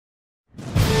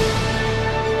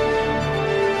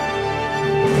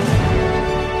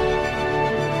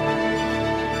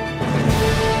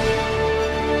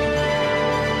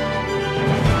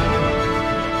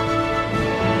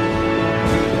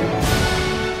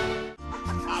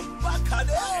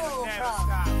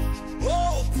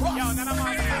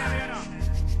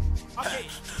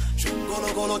Chingolo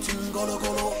golo chingolo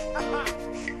golo.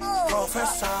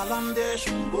 Professor Lande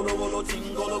chingolo golo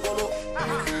chingolo golo.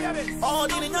 All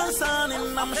the nyansan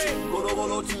in nam chingolo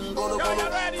golo chingolo golo.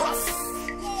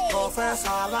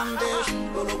 Professor Lande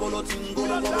chingolo golo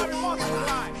chingolo golo.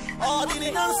 All the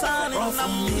nyansan in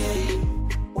nam.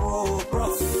 Oh,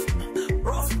 prof,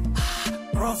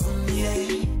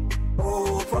 yeah.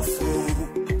 Oh, prof,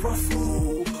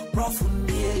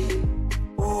 yeah.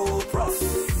 Oh, prof,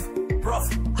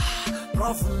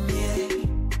 yeah.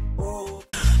 Oh,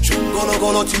 chingolo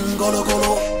golo, chingolo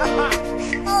golo.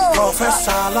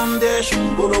 Professor Lande,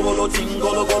 chingolo golo,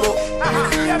 chingolo golo.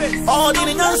 Oh, the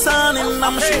nyansan in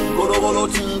nam, chingolo golo,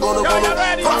 chingolo golo.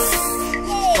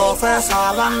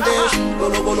 Professor Lande,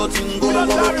 chingolo golo, chingolo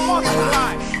golo.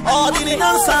 Oh, the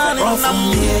nyansan in nam,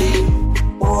 yeah.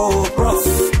 Oh, prof,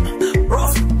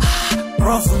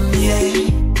 yeah.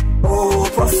 Oh,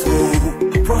 prof, yeah.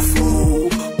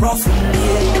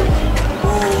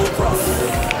 Oh, prof.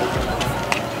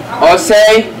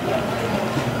 Osei,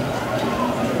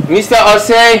 Mr.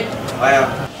 Osei,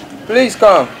 please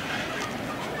come.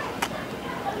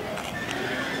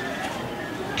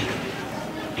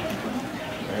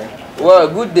 Well,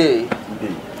 good day. Good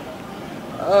day.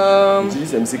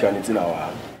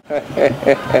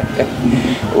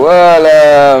 Well,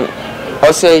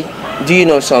 Osei, do you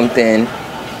know something?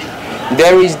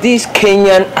 There is this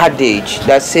Kenyan adage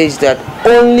that says that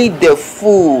only the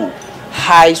fool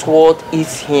hides what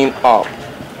eats him up.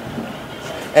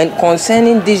 And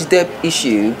concerning this debt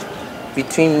issue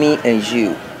between me and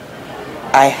you,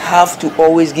 I have to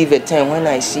always give a time when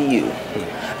I see you.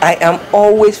 I am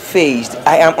always phased,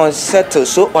 I am unsettled,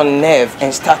 so unnerved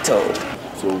and startled.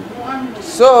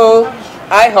 So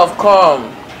I have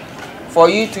come for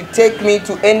you to take me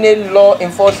to any law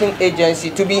enforcing agency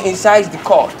to be inside the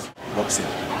court.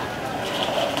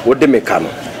 What the mechano?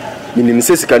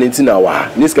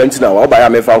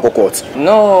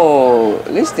 No,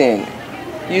 listen.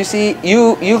 You see,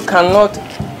 you cannot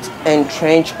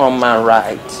entrench on my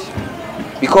rights.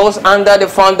 Because under the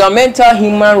fundamental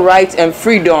human rights and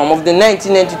freedom of the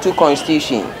 1992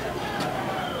 Constitution,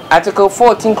 Article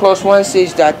 14, Clause 1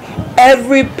 says that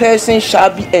every person shall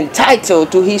be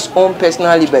entitled to his own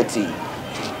personal liberty,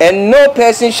 and no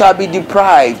person shall be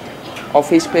deprived of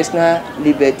his personal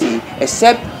liberty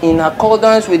except in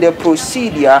accordance with the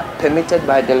procedure permitted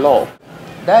by the law.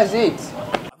 That's it.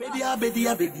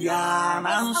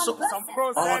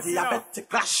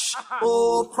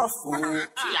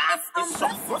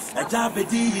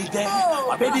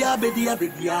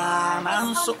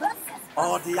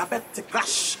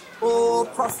 Oh,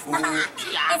 prof.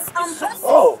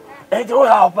 Oh, and you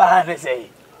how bad say?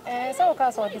 So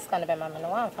all this kind of a man,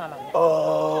 one family.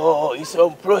 Oh, it's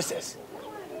on process.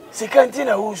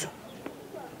 Sekantina who's?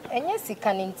 And yes, he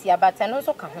can in tea, but I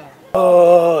also come.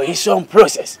 Oh, it's on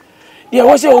process. There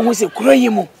was almost a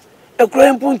crime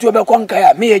point to a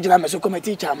conquer me, and I'm a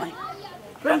committee chairman.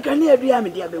 Frank, I near be a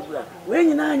media beggar. When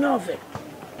you know of it.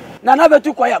 None of it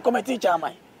too quiet committee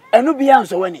chairman. And no be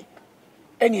answer when it.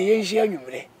 Any Asian you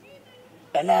may.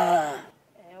 And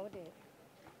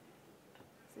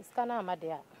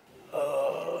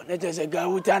oh, that is a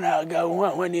Gawutana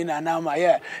Gawan when in an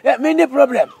hour. That mean the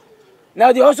problem.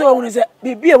 Now, the also owners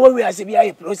be away we are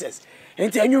CBI process.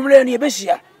 And tell you, Renny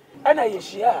Bessia. And I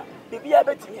share. Be a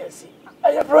better yes.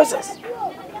 I process.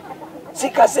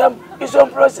 Sikasem is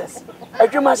on process.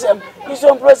 Akumasem is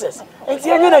on process. And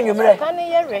tell you, can you ready?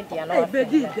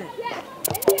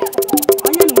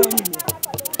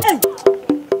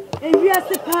 And we are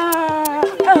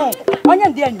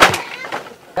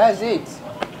That's it.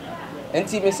 And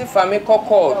see, Mr. Family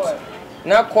court.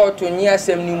 Now court to near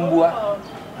some Nimbua.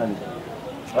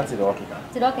 What's it okay?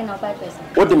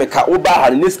 What the make Oba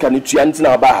and this can you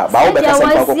antina Baha?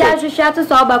 Baobeka to shut us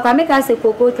all back. I make us a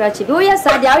cocoa trachi. Oh, yes,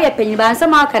 I are penny by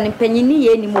some can penny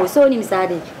anymore. So him sad.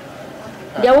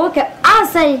 The worker, I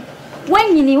say,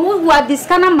 when you knew what this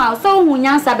kind of mouse, so who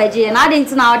answer Baji and I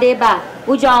didn't know they bar.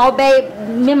 Would you obey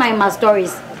me my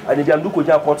stories? And if you look at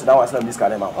your court now, as this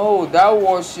kind of oh, that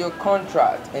was your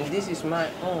contract, and this is my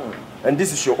own. And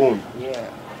this is your own. Yeah.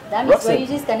 That means you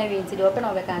just cannot be into the open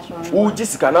of the country. Who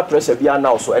just cannot press a beer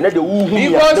now, so and then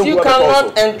because you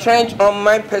cannot entrench on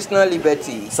my personal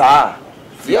liberty. Sir,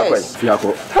 yes.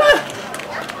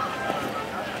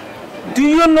 Do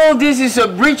you know this is a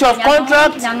breach of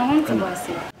contract?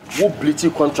 Who breach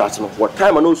contract? What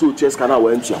time and also chess can I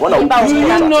went to? Do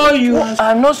you know you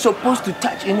are not supposed to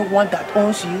touch anyone that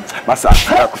owns you? Masa,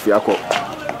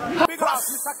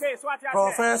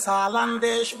 Professor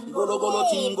Landesh, golo golo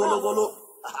ting golo golo.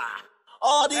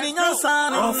 Oh, the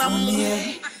nyansan nam.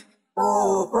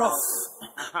 Oh, prof.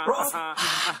 Prof,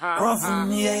 Prof,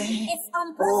 yeah.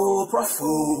 Oh, Prof,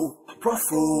 Prof,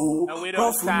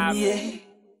 Prof, yeah.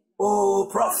 Oh,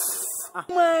 Prof.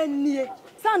 Man,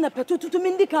 son, a petutu to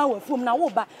Mindica from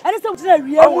Naoba, and it's a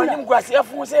real Oh, when you go see a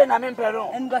fool say, I'm in Peru,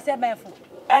 and go say, and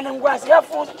I'm going to see a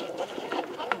fool.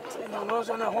 No,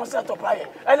 so no, set to play,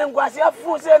 and I'm going to see a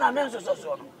fool say, I'm in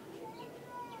so.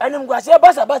 And I'm going to see a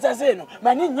bassa saying,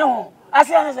 man, in your, I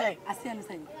say,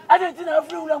 I didn't know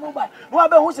if you were mobile.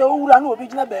 Who say, who ran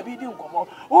over baby, didn't come up.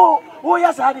 Oh,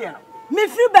 yes, I did. Me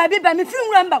free baby, but me free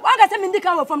remember. One got some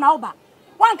Mindica from Naoba.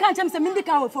 One can't change some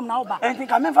Mindica from Naoba. And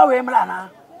think I'm in for him,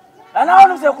 Lana. And I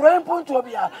want to say, Crane Point to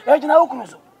be a Regina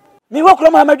Ocruso. Me walk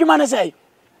from my man say.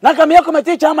 Nakamia come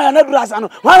teach my another grass and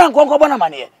one and conquer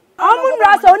money. I'm on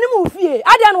grass only move here.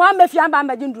 I don't want me fiamba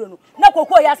Majindruno. No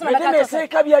cocoa, yes, I say,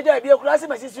 Cabia, be a class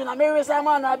assistant, and Mary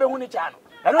Simon, I be on the channel.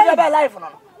 I don't have a life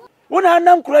on. When I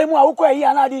know Crane, who quay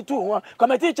and I did too,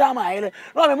 come teach my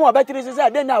no more batteries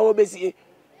than I will be.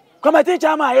 Come teach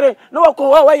my no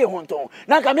go away, you want to.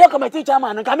 Nakamia come teach a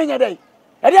man and come in a day.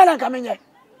 I didn't come in yet.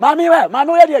 Mammy, where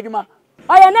do you?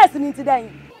 I am listening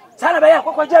today. Sanabaya,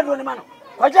 what general man?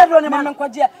 What general man?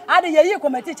 I did you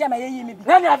come teach my amy.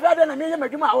 Then I've had a million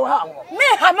of my own. Me,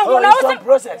 I'm a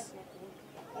process.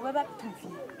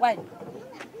 Why?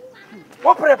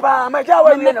 What prepare my jaw?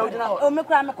 Oh,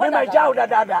 my jaw,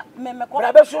 dada. Me,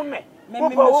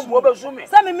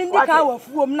 some Mindica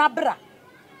from Nabra.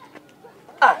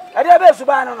 Ah, I never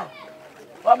Subano.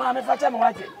 Oh, Mammy Fatima,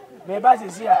 what? My bus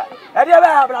is here. I never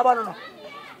have Labano.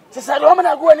 She said, woman,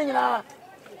 I'm going in now.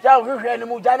 Jaw, you hear the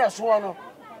Mujana Swano.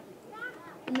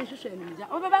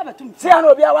 See, I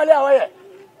know be a way.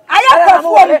 I am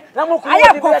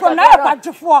from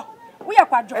now. We are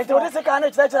quite just a kind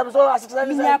of church. I'm so as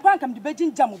I come to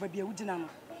Beijing Jam over the original.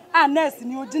 And nurse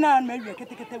in your dinner and maybe a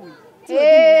category.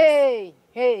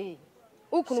 Hey,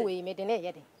 who can we make an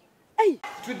egg? Hey,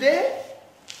 today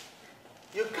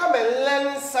you come and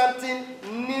learn something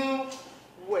new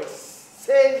words.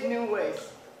 Say new words.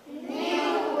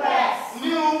 New words.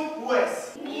 New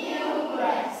words. New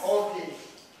words. Okay.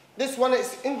 This one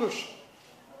is English.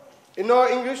 You know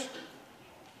English?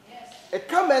 Yes.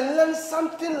 Come and learn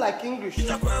something like English.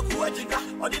 I'm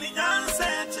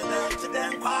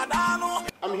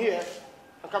here.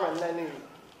 I come and learn English.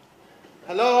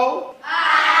 Hello?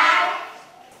 Hi.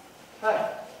 Hi.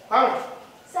 Hi.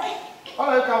 Say. Where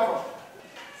do you come from?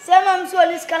 Say, Mom, so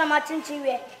this kind of matching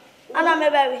chiwe. And I'm a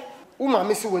baby. Uma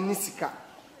mesi woni sika.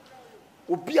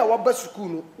 Obi a waba school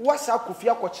no, wasa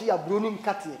akofia kwache ya broni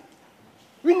nkate.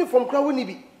 Uniform kra woni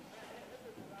bi.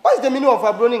 What is the meaning of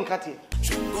a broni nkate?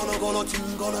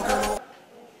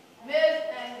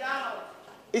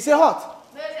 It's a hot.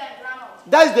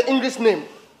 That is the English name.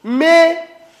 May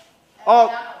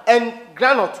and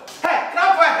granite. Hey,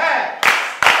 clap for her.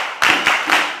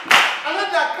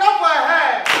 Another clap for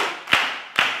her.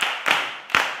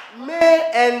 May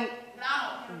and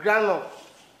granite.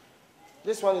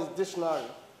 This one is dictionary.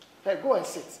 Hey, go and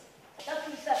sit.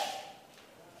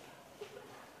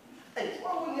 Hey,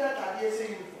 what would you have to say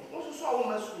uniform? What's so I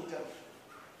won't school them?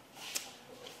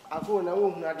 I go and I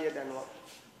won't have than what?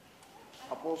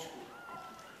 Apostle.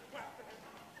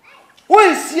 Who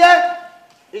is here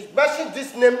is bashing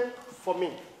this name for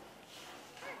me?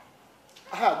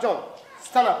 Aha, John,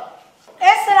 stand up.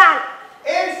 Islam.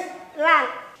 Islam.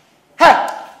 Hey,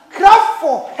 clap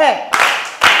for her.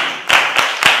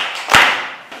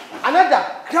 Another,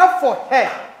 clap for her.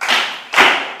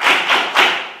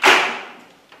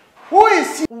 Who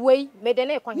is he? Wait, made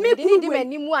an equal. Me, didn't even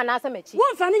need more answer me.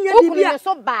 One funny you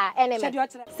so bad, and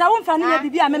some funny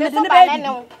baby, I remember the baby. And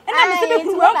I'm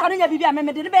funny baby, I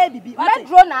remember the baby. I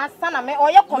drawn a son of me or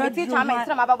your committee time. I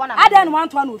don't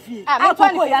want one with you. I want to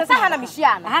go. Hannah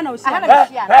Michiana. Hannah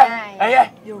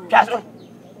Michiana.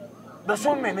 The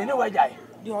son may know why I.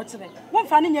 One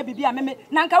funny baby, I remember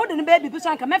Nanka wouldn't baby, but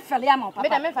I can make Feliamo. I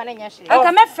can make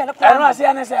Feliamo. I don't see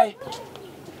any say.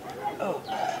 Oh,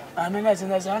 I mean, as an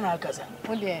Azana cousin.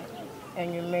 Oh, dear.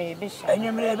 And you may be sure. And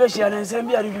you may be sure and send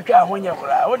me a review when you're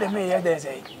cry. What they may they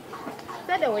say.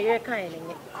 That way you're kind.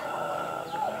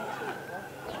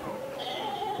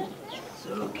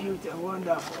 So cute and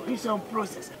wonderful. It's on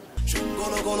process.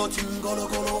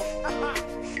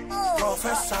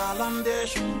 Professor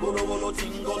Landesh, Golo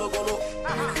Tingolo.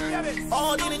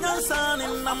 All the Nansan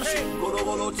and Namshi,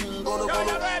 Golo Tingolo.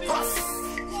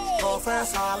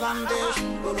 Professor Landesh,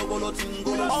 Golo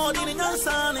Tingolo. All the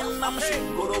Nansan and Namshi,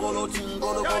 Golo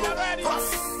Tingolo.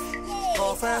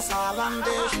 Professor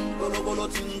Landesh, Golo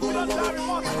Tingolo.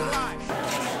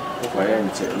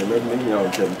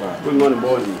 Good morning,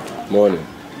 Bozy. Morning.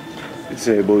 It's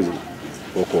a Bozy.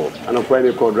 Okay. And I'm quite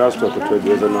a called Rascal to trade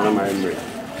with another my memory.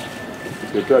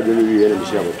 The third day we had a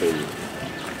share of pay.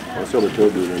 Also, the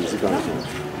third day in the second.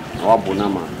 Our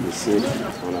Bonama, the same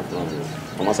on a problem.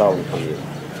 Almost out of the family.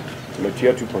 The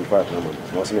tier 2.5 number.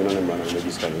 Was in another man and maybe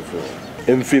scanning for.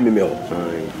 Free meal.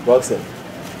 Roxanne.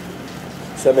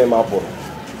 Send my boy.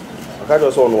 I can't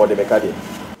just on what they make it.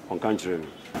 On country.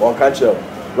 On country.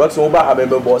 Roxanne, Oba, I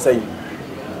remember boss saying,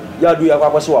 yeah, do you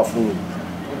have a show of food?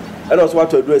 And also what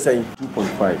to do is saying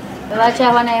 2.5. When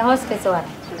I hospital.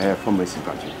 Pharmacy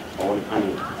country.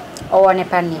 Oh, on a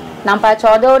penny. Nampa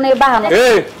Chodo, neighbor.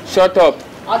 Hey, shut up.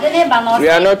 We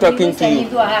are not talking to you.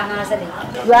 You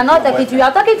are not talking to you. You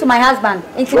are talking to my husband.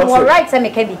 It's more right, Sammy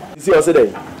Kebby. See, I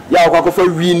said, yeah, I go for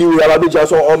renew. I will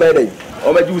just all many.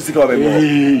 Oh, my juicy coming.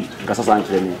 Cassasan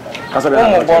training.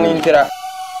 Cassasan born in Terra.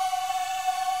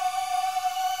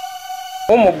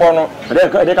 Oh, Bono. They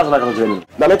can't like training.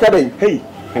 Now, make a hey,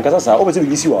 and Cassasa, always will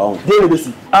you on.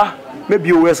 Ah, maybe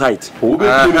your website. Oh, your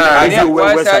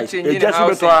website.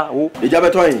 The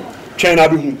Jabatoin. China.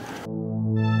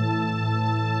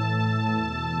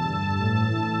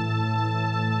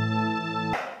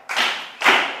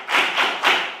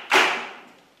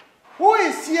 Who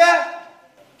is here?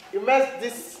 You messed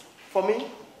this for me?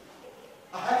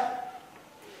 I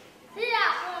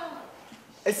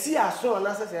see I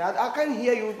can't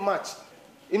hear you much.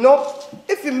 You know,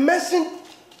 if you mention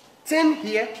 10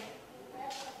 here,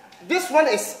 this one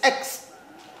is X.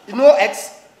 You know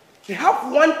X? You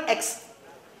have one X.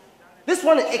 This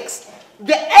one is X.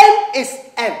 The N is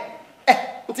N.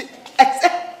 X.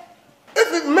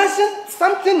 If you mention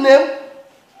something name,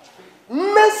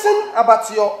 mention about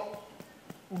your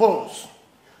bones,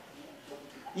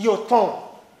 your tongue.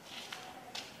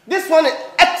 This one is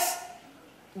X.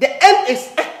 The N is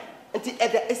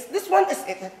this one is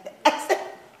X.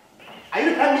 Are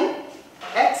you hearing me?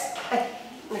 X.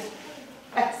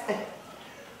 X.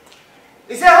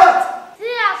 Is that what?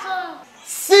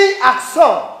 C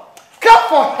accent. Clap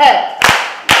for help.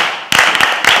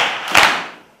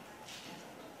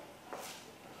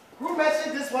 Who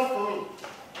mentioned this one for me?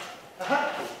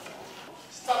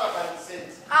 Start up and say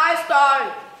it. Hi,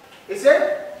 Story. Is it?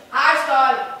 Hi,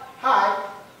 Story. Hi.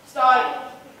 Story.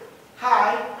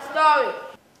 Hi. Story.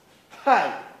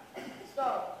 Hi.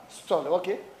 Story.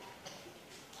 Okay.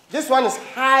 This one is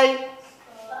high.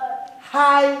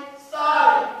 High.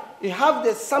 Story. You have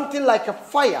the something like a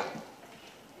fire.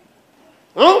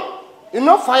 You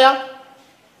know fire?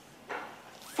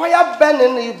 Fire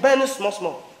burning, you burn it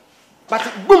small. But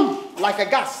it boom, like a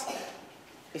gas.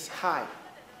 It's high.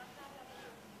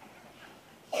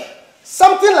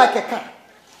 Something like a car.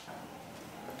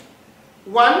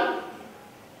 1,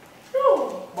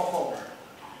 2,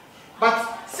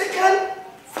 but second,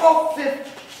 4, 5th,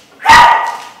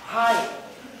 high.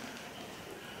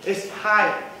 It's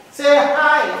high. Say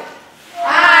high.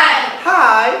 Hi.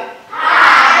 High.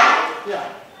 Hi. Yeah,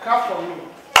 clap for me.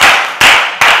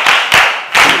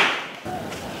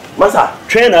 Masa,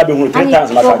 train I've been 10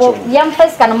 times like that. Young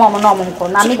face can mom normal.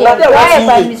 Now, me,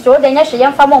 why Miss Road and yes,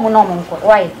 young family normal.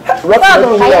 Why? I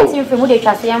think from the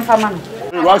chassis young family.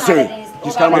 Roxanne,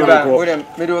 this kind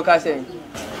of middle casting.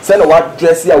 Send what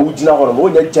dress here would you know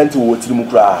on your gentle to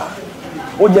Mukra.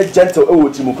 On your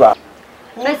gentle to Mukra.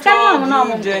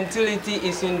 Gentility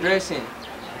is in dressing.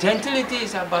 Gentility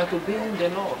is about obeying the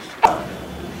laws.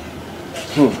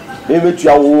 Maybe you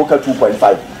are walk at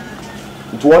 2.5.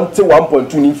 It won't say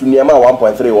 1.2 if you near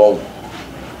 1.3.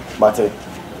 Mate.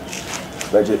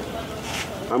 Budget.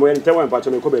 I'm going to tell one part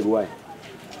of the Kobe. Why?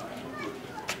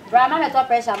 Brahman top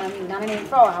pressure, I mean,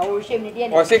 for how shame the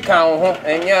end. What's it count?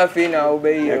 And you're feeling now,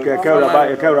 obey you. I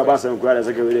care about some grad as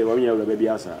a good when you have a baby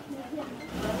answer.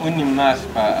 Only math,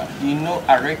 you know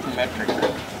arithmetic.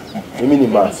 You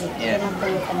mean math? Yeah.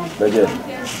 Budget.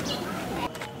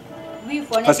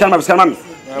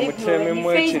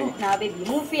 Facebook now, baby.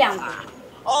 Move young.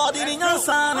 Oh, did you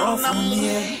son of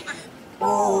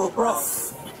oh,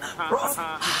 prof. Prof,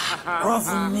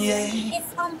 yeah.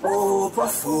 Oh,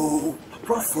 prof,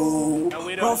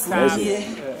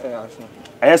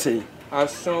 I say. I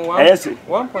saw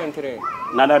 1.3.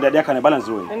 Nada that can balance.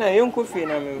 And I young coffee.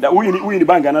 That we in the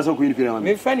bank and also queen film.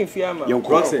 Me funny fiamma. Young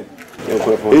crossing.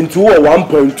 Into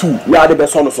 1.2. We are the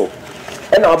best on so.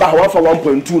 And about 1 for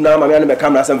 1.2 now, my man,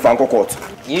 cameras and Franco court.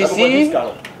 You see,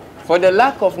 for the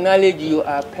lack of knowledge, you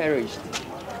are perished.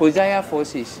 Hosea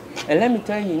forces. And let me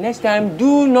tell you, next time,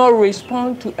 do not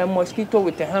respond to a mosquito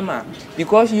with a hammer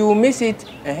because you will miss it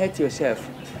and hurt yourself.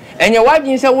 And your wife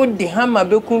said, "What the hammer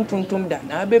be kuntum da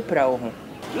na be PRAH."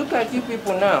 Look at you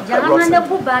people now.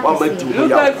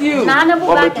 Look at you.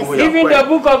 Even the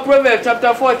book of Proverbs,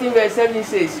 chapter 14, verse 7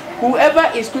 says,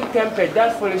 "Whoever is quick-tempered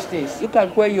does foolish things." Look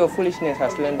at where your foolishness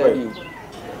has landed you.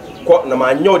 na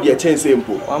ma nyo de chance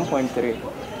mpo 1.3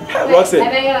 Roxy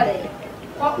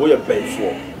wo ye pay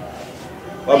for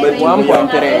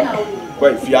 1.3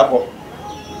 kwai fiako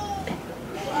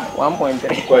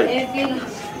 1.3 kwai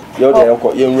yo de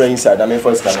enko ye nra inside am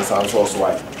first can sound so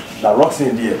why na Roxy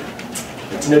there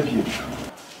it's na bi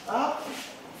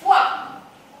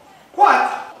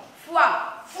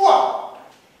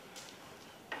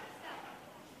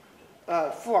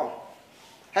Form.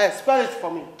 Hey, spell it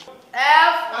for me.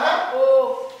 F-O-A-M.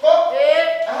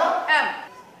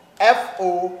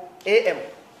 F-O-A-M.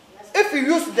 If you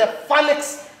use the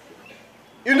phonics,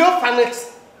 you know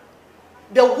phonics,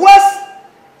 the worst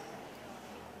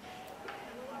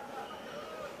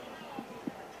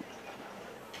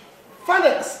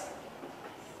phonics.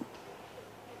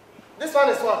 This one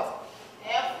is what?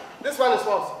 F. This one is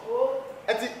what? O.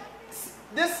 And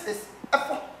this is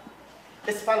F.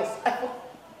 It's Spanish. F.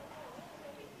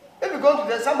 If you go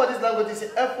to somebody's language, you say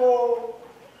F O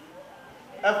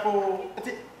F O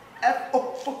F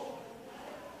O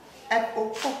F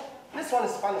O. This one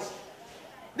is Spanish.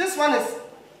 This one is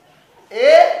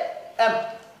A M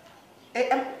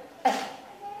A M F.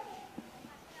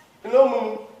 You know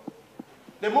Mumu.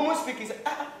 The Mumu speak is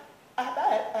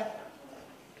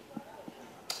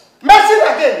Messing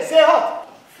again. Say what?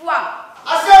 Fua. I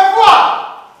say fua.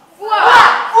 Fua.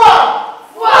 Fua.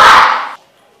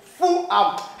 Full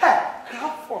arm. Hey,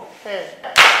 clap for her.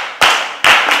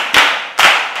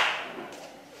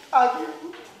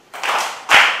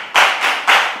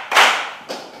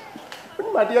 What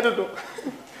am I here to do?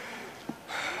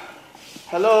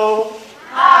 Hello.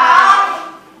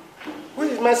 Hi. Who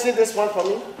is messing this one for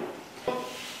me?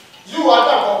 You are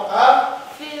the huh?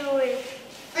 Feel it.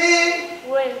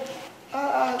 Feel. Wait.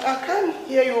 I can't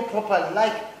hear you properly.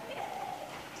 Like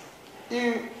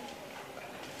you.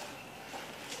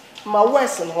 My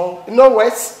words and home. You know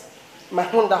words? My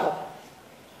Honda home.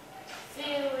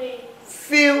 Feel it.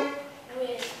 Feel.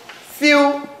 Wait.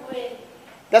 Feel. Wait.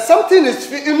 There's something is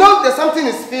feel. You know there's something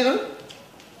is feel.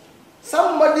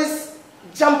 Somebody's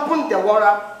jumping the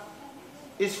water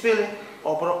is feeling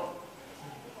or bro.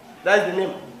 That's the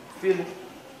name. Feeling.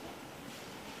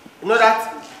 You know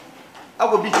that? I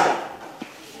will beat you.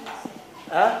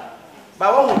 Huh?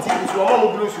 But one will teach you. One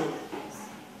will blue show.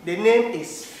 The name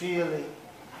is feeling.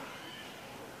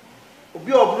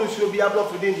 Obi or blue should be able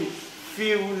to do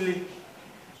feeling.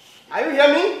 Are you hear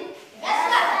me?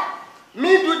 Yes, sir.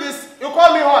 Me do this, you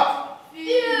call me what?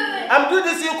 Feeling. I'm doing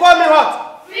this, you call me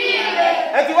what?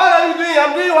 Feeling. And what are you doing?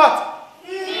 I'm doing what?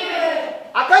 Feeling.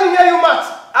 I can't hear you much.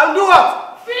 I'm doing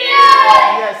what?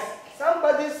 Feeling. Yes.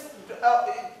 Somebody's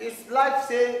it's like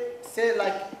say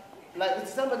like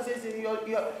somebody says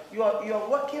you're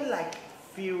working like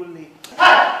feeling.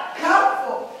 Hey, come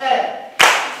for hey.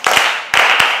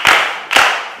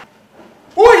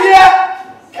 Who here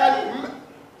can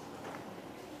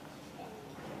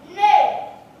Name.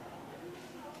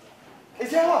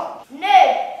 is there what?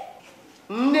 Name.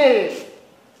 Name.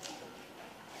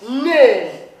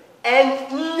 Name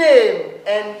and name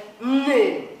and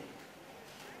name.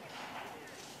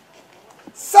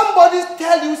 Somebody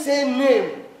tell you say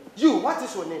name. You, what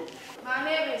is your name? My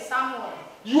name is Samuel.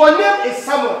 Your name is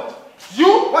Samuel.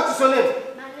 You, what is your name?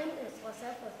 My name is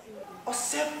Osef.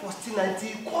 Osef Faustina.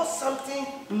 You call something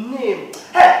name.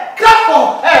 Hey, clap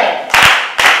for her.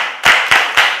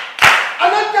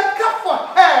 Another clap for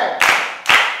her.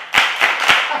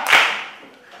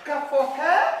 Clap for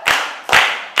her.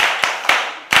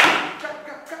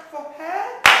 Clap for her.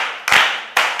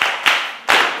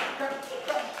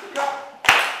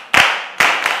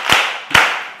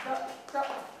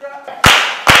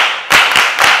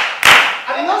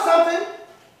 And you know something?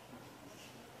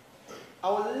 I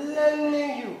will learn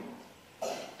you.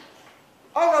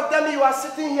 All of them, you are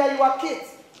sitting here, you are kids.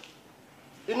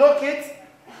 You know kids?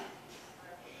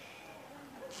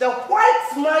 The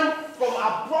white man from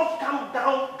abroad come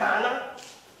down Ghana.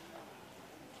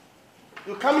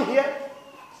 You come here,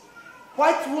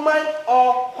 white woman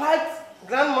or white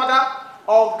grandmother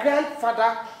or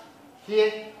grandfather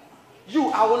here. You,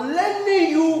 I will learn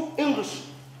you English.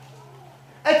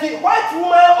 And the white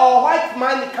woman or white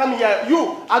man come here,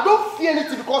 you, I don't fear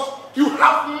anything because you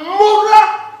have moral,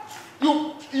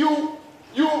 you.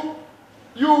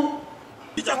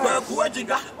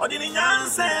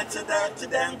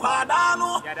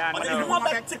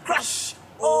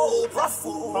 Oh,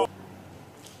 PROF.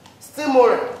 Still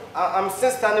moral. I'm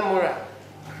still standing moral.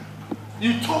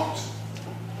 You talked.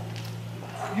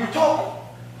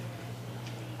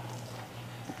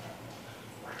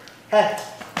 Hey,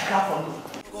 clap for me.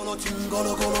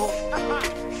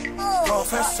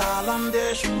 Professor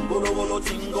Landation, golo golo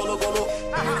tingolo golo.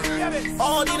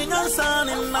 All the Nansan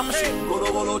in Nam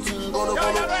golo golo tingolo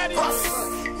golo.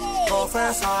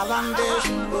 Professor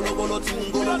Landation, golo golo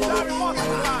tingolo golo.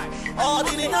 All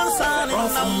the Nansan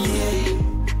in Nam.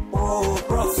 Oh,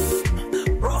 prof, oh,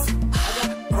 prof.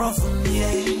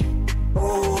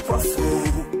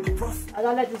 I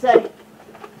don't let you say.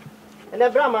 And the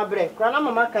Brahma break,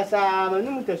 Granama Cassa,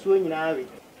 Manuta swing in Ari.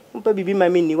 Be my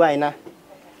mini wine. I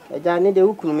need the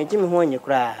hook make him when you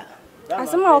cry. As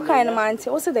some more kind of man,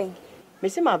 what's the thing?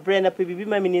 Missing my brain up, be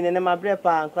my mini and my bread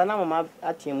pan, Granama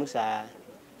at him.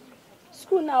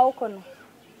 School now, O'Connor.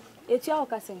 It's your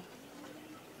cousin.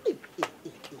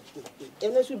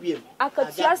 And this would be I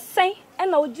could just say,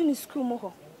 and I would do school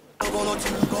more.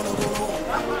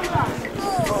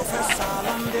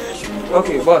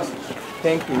 Okay, boss.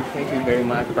 Thank you very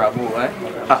much, bravo.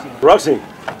 Roxy,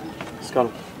 it's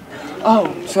come. Oh,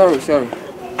 sorry.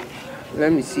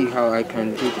 Let me see how I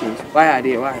can do things. Why are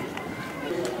they? Why?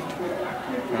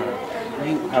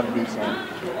 You have this.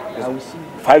 I will see.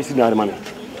 5 cents money.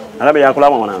 And I be a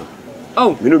column.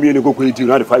 Oh, you know me and go to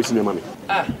not 5 cents money.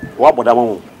 Ah, what about that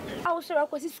one? I was sure I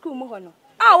was school more.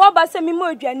 Ah, what about semi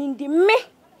more in the me?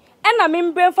 And I'm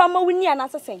in brain farmer with an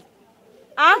assassin.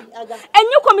 Ah, and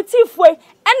you committee for and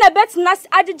a bet nas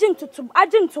adjunct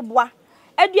to bois.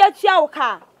 Edia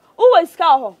car. Who was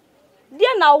cow?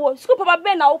 Dear now, scoop of a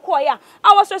ben now, choir.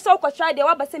 I was so try the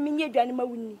wabba semi near animal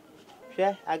winning.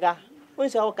 Sure, I got.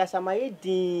 When's our casa, my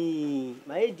dean,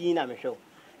 I'm sure.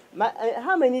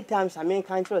 How many times I mean,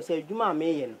 can't say, Juma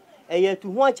Mayan, a year to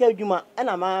one child Juma, and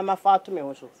a mamma far to me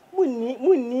also.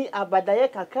 Munni, a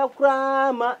badayaka,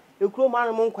 crama, you crow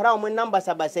maramon crown when numbers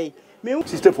are by say.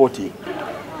 Sister 40.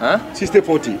 Huh? Sister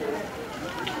 40.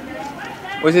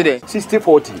 What's it? Sister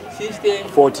 40. Sister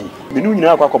 40. Minu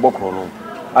nyina kwa kobo krono.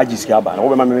 Agis kiaba na wo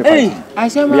be ma me Hey, I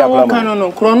say my own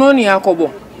canon krono ni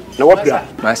akobo. Na what bia?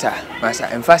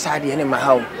 Masa, emphasize the enemy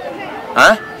how.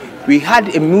 Huh? We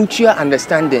had a mutual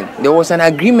understanding. There was an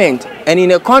agreement, and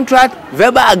in a contract,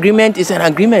 verbal agreement is an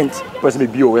agreement. What's me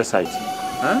be your site?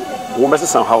 Huh? Wo mess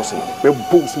some housing. Me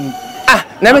bosom. Ah,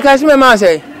 na me kasi me ma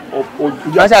say.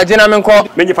 Masa gentleman call.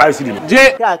 Many 5 cedi.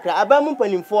 Je. Krakra, abamu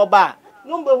panimfo ba.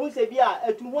 Number who say bia,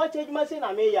 etu ho chejuma se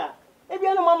na me ya.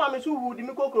 Ebia no mama me so hu di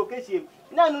me kokro kesie.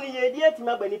 Na no ye die ti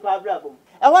ma bani pa brabom.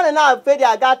 E ho na afedi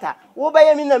agata. Wo be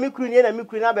ye mi na me kuru ni na me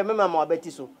kuru na be me mama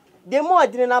obeti so. The more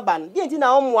dine na ban. Di nti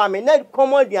na omo ame na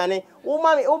commodiane. Wo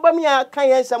ma me wo ba me kan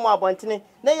ye nsam abontene.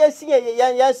 Na ye si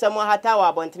ye nsam hata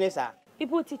wa abontene sa.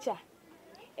 People teacher.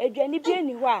 Eduani bi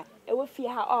eni ho a e wo fie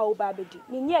ha o ba bedi.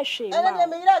 Me nye hwe ma. Ene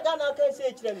me yira ga na kan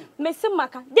se kire mi. Me se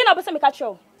maka. Di na bo se me ka kire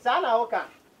o. Sa na wo ka.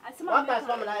 Asema Waka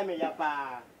so na me ya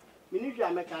pa. Me ni hwa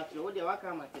me ka kire wo de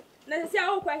waka mate. Na se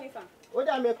a wo kwa hifa. Wo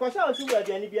da me ko sha o si wo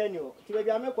aduani bi eni o. Ti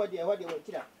ba me ko de ho de wo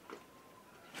kira.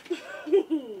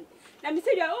 Na me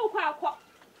se dia o kwa akọ.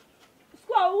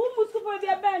 School wo mu school bi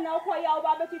be na akọ ya o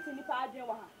ba be titi ni pa adwen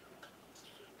wa ha.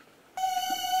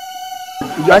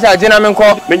 Masa gentleman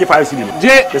call. Many 5 cedi.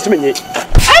 Je. Yes me nye.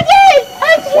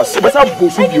 What's better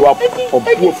bosu bi wa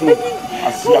obuofu.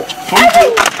 Asia.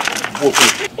 Bosu.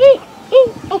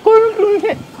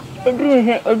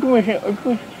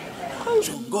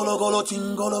 Golo golo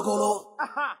tingolo golo.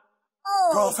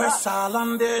 Professor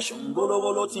Landation, golo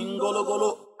golo tingolo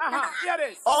golo.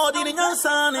 All the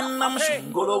Nansan in Nam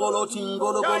golo golo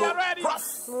tingolo golo.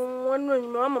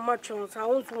 One mama chance, I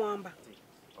want one back.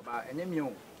 About enemy.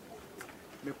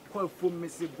 Me call for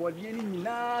Missy Body any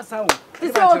nasa.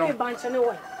 It's okay, bunch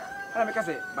anyway. I make us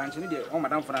say, bunch in the oh,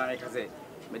 Madame Fana, I say,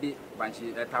 Medi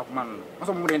Banchi, a top man,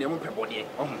 also more than your body.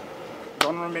 Oh,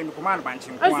 don't make me command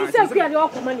bunching. I said, we are the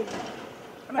awful money.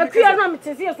 A clear number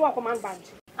to see us walk command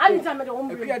bunch. I need time at home.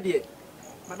 Dear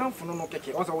Madame Fana, no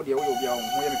cake, also the oil be on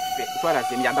when you try to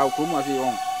send me out from us. You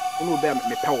know, them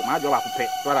me power, my job, I pay.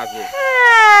 What I say?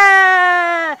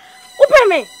 Open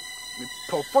me.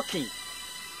 For fucking.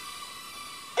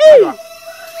 Hey!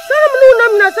 Some no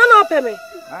na sana opeme.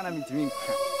 Ana mitimi.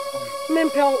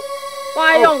 Mempel.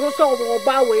 Why you so go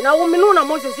ba we na wo me no na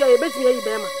mo sese e betimi yi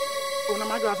be ma. O na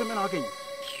ma do asem na oken.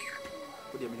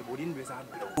 O de me bodi nbe sa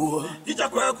blo. Ija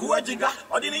kwa kuwajiga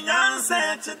odini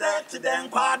nyanse chide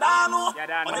nkwada no.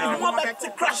 Odini mo beti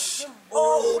crash.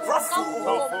 Oh, prof.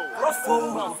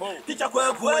 Ija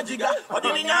kwa kuwajiga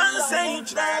odini nyanse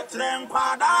chide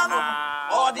nkwada no.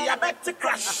 Odi ya beti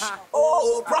crash.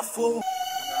 Oh, prof.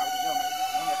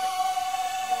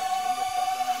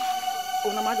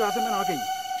 O na ma do asem na oken.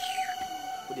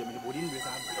 O de me bodi nbe sa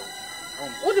blo.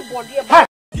 What the body about?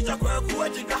 Ija kwa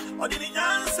kuwajiga odini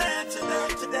nyanse chide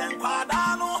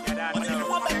nkwada no. Odini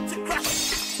mo beti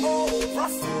crash.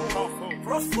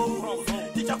 Profo,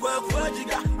 teacher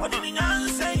Kwajiga, or the young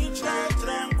saying,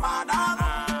 Tren,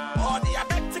 Quadano, or the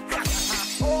Abectic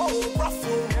crash. Oh,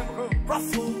 Profo, oh,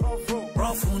 Prof, oh,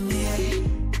 Prof,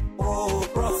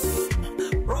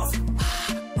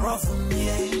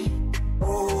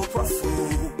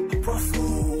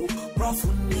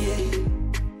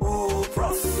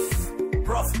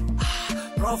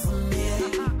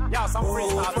 yeah, some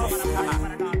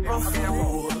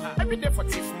every day for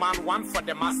chief man, one for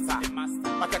the master.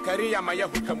 But a career, my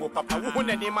Yahukamu Papa, who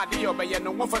wouldn't name my deal, but you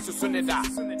know, one for Sunida.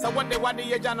 So one day, one day,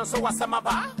 Jano, so was some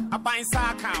about a buying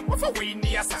Saka, what for we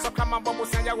near so come on, Bobo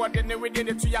Sanya, what then we did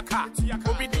it to your car.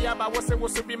 Obidia, but was it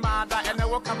was to be mad, and I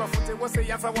will come off it was a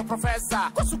young professor.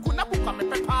 Kosukuna Buka,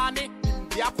 Pepani.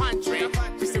 Ya pantry,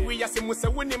 she said we are Musa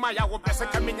winning my hour, Pesa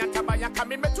Camina Tabaya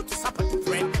coming to supper to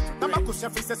pray. Namaku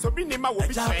Chef is so being my will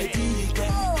be trained.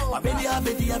 Baby, I'm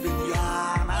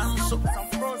so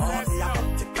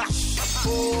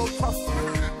oh, Prof.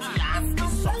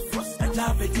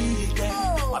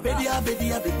 Baby, I'm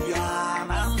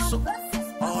so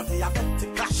oh, the Abetti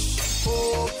Clash.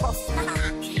 Oh, Prof.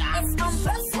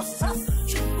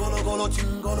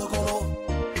 Chingolo.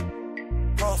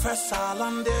 Professor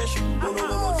Landation,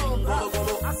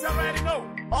 Golo, as you already know.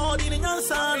 All the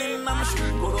Nansan in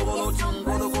Namashu, Golo,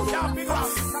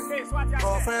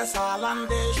 Professor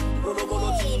Landation, Golo,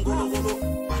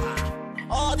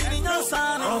 all the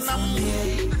Nansan in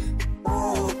Namashu,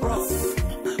 oh, Prof,